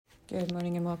Good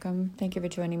morning and welcome. Thank you for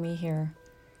joining me here.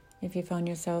 If you found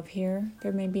yourself here,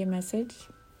 there may be a message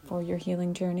for your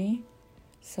healing journey,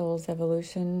 soul's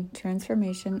evolution,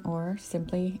 transformation, or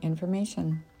simply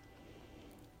information.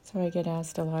 So I get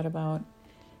asked a lot about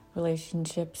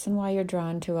relationships and why you're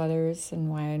drawn to others and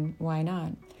why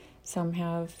not. Some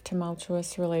have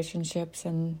tumultuous relationships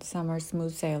and some are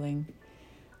smooth sailing.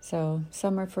 So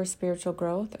some are for spiritual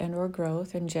growth and or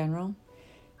growth in general.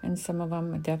 And some of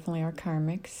them definitely are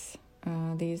karmics.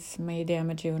 These may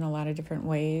damage you in a lot of different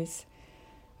ways.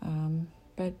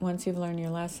 But once you've learned your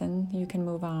lesson, you can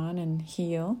move on and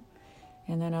heal.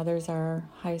 And then others are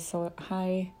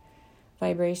high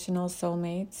vibrational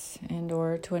soulmates and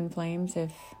or twin flames.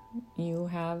 If you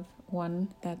have one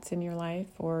that's in your life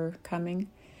or coming,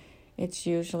 it's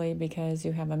usually because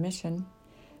you have a mission.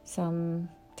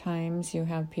 Sometimes you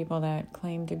have people that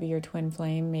claim to be your twin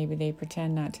flame. Maybe they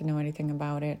pretend not to know anything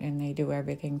about it and they do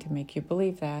everything to make you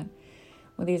believe that.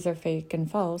 Well, these are fake and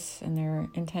false, and their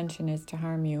intention is to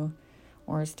harm you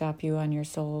or stop you on your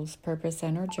soul's purpose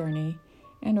and or journey,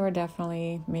 and or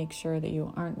definitely make sure that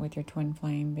you aren't with your twin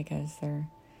flame because they're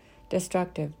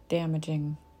destructive,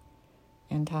 damaging,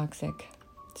 and toxic.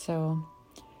 So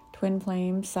twin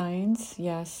flame signs,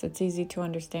 yes, it's easy to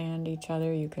understand each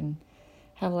other. You can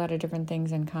have a lot of different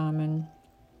things in common.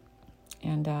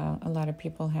 And a lot of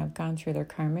people have gone through their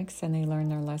karmics and they learn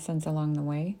their lessons along the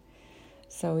way.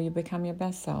 So you become your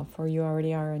best self, or you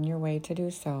already are on your way to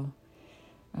do so.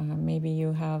 Maybe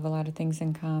you have a lot of things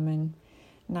in common,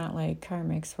 not like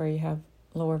karmics where you have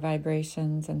lower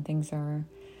vibrations and things are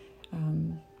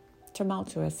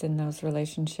tumultuous in those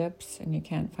relationships and you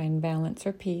can't find balance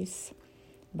or peace.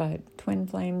 But twin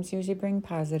flames usually bring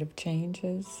positive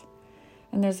changes.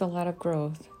 And there's a lot of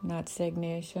growth, not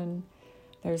stagnation.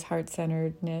 There's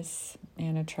heart-centeredness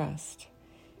and a trust.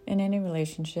 In any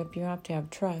relationship, you have to have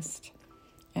trust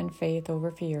and faith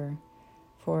over fear,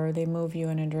 for they move you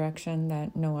in a direction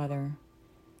that no other.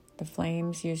 The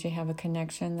flames usually have a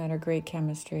connection that are great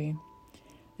chemistry.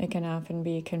 They can often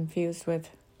be confused with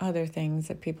other things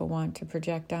that people want to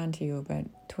project onto you, but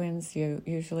twins you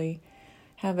usually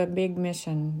have a big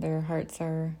mission. Their hearts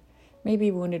are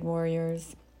maybe wounded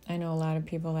warriors. I know a lot of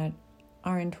people that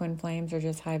are in twin flames are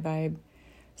just high vibe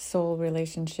soul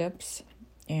relationships,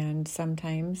 and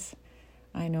sometimes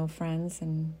I know friends,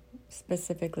 and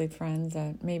specifically friends,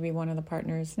 that maybe one of the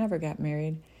partners never got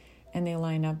married and they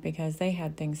line up because they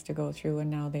had things to go through and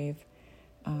now they've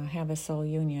have a soul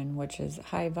union, which is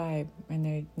high vibe,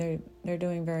 and they're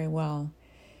doing very well,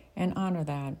 and honor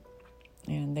that.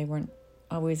 And they weren't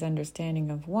always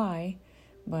understanding of why,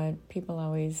 but people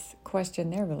always question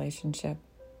their relationship.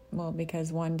 Well,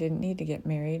 because one didn't need to get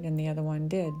married and the other one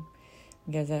did,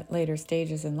 because at later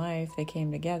stages in life they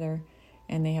came together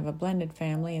and they have a blended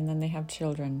family and then they have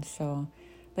children. So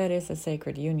that is a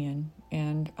sacred union,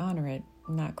 and honor it,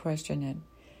 not question it.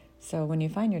 So when you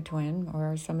find your twin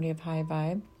or somebody of high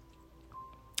vibe,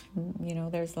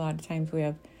 there's a lot of times we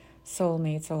have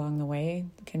soulmates along the way.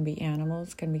 It can be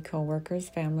animals, can be co-workers,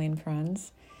 family and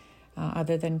friends,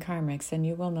 other than karmics, and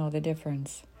you will know the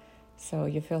difference. So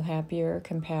you feel happier,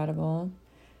 compatible,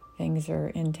 things are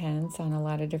intense on a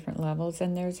lot of different levels,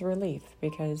 and there's relief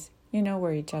because you know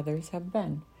where each other's have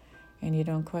been and you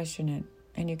don't question it,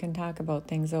 and you can talk about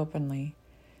things openly.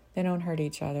 They don't hurt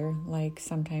each other like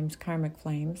sometimes karmic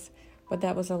flames, but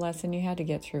that was a lesson you had to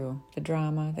get through, the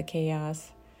drama, the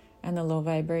chaos, and the low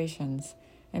vibrations.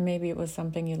 And maybe it was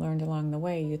something you learned along the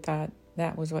way. You thought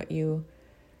that was what you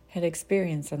had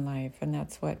experienced in life and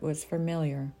that's what was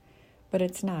familiar, but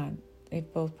it's not.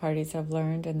 If both parties have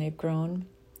learned and they've grown,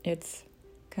 it's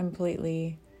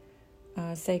completely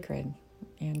sacred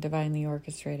and divinely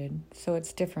orchestrated. So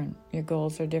it's different. Your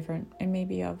goals are different, and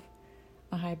maybe you have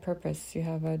a high purpose. You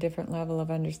have a different level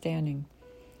of understanding.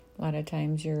 A lot of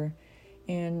times you're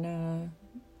in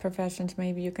professions,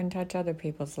 maybe you can touch other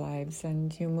people's lives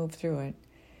and you move through it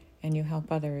and you help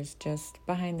others just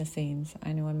behind the scenes.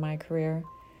 I know in my career,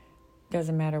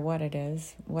 doesn't matter what it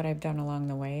is, what I've done along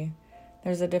the way,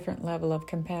 there's a different level of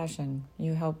compassion.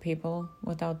 You help people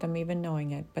without them even knowing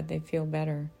it, but they feel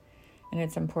better, and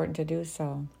it's important to do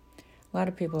so. A lot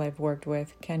of people I've worked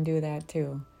with can do that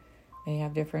too. They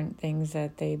have different things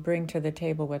that they bring to the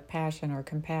table with passion or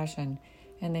compassion,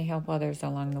 and they help others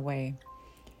along the way.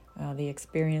 The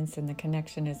experience and the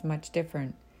connection is much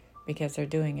different because they're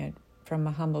doing it from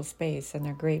a humble space, and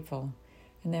they're grateful,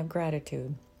 and they have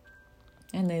gratitude,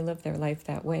 and they live their life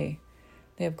that way.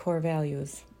 They have core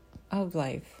values of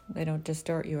life. They don't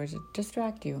distort you or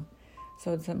distract you.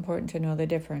 So it's important to know the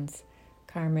difference.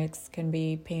 Karmics can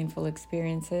be painful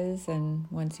experiences, and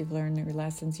once you've learned your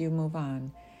lessons, you move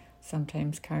on.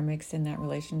 Sometimes karmics in that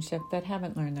relationship that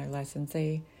haven't learned their lessons,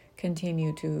 they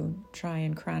continue to try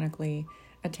and chronically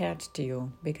attach to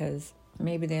you because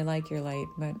maybe they like your light,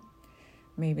 but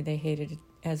maybe they hate it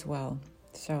as well.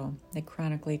 So they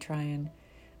chronically try and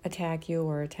attack you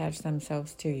or attach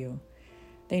themselves to you.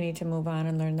 They need to move on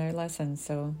and learn their lessons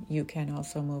so you can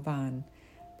also move on.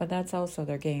 But that's also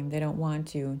their game. They don't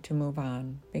want you to move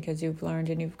on because you've learned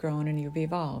and you've grown and you've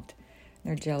evolved.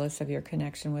 They're jealous of your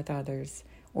connection with others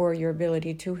or your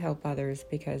ability to help others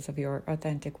because of your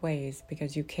authentic ways,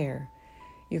 because you care.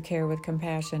 You care with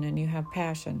compassion and you have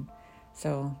passion.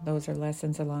 So those are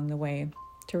lessons along the way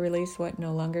to release what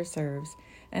no longer serves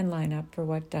and line up for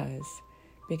what does,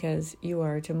 because you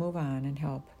are to move on and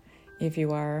help. If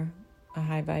you are a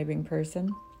high-vibing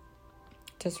person,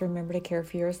 just remember to care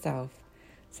for yourself.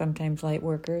 Sometimes light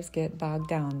workers get bogged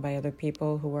down by other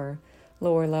people who are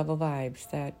lower-level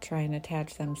vibes that try and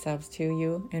attach themselves to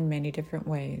you in many different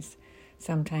ways,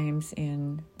 sometimes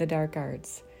in the dark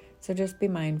arts. So just be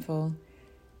mindful.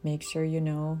 Make sure you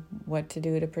know what to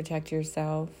do to protect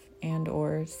yourself and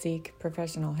or seek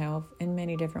professional help in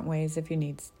many different ways if you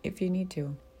need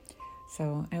to.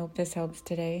 So I hope this helps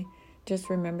today. Just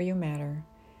remember you matter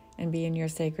and be in your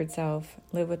sacred self.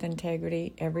 Live with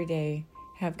integrity every day.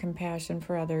 Have compassion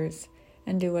for others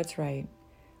and do what's right.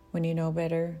 When you know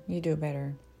better, you do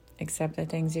better. Accept the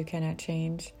things you cannot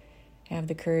change. Have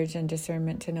the courage and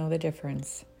discernment to know the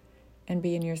difference. And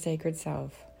be in your sacred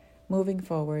self. Moving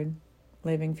forward,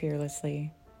 living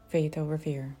fearlessly, faith over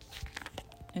fear.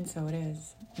 And so it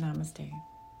is. Namaste.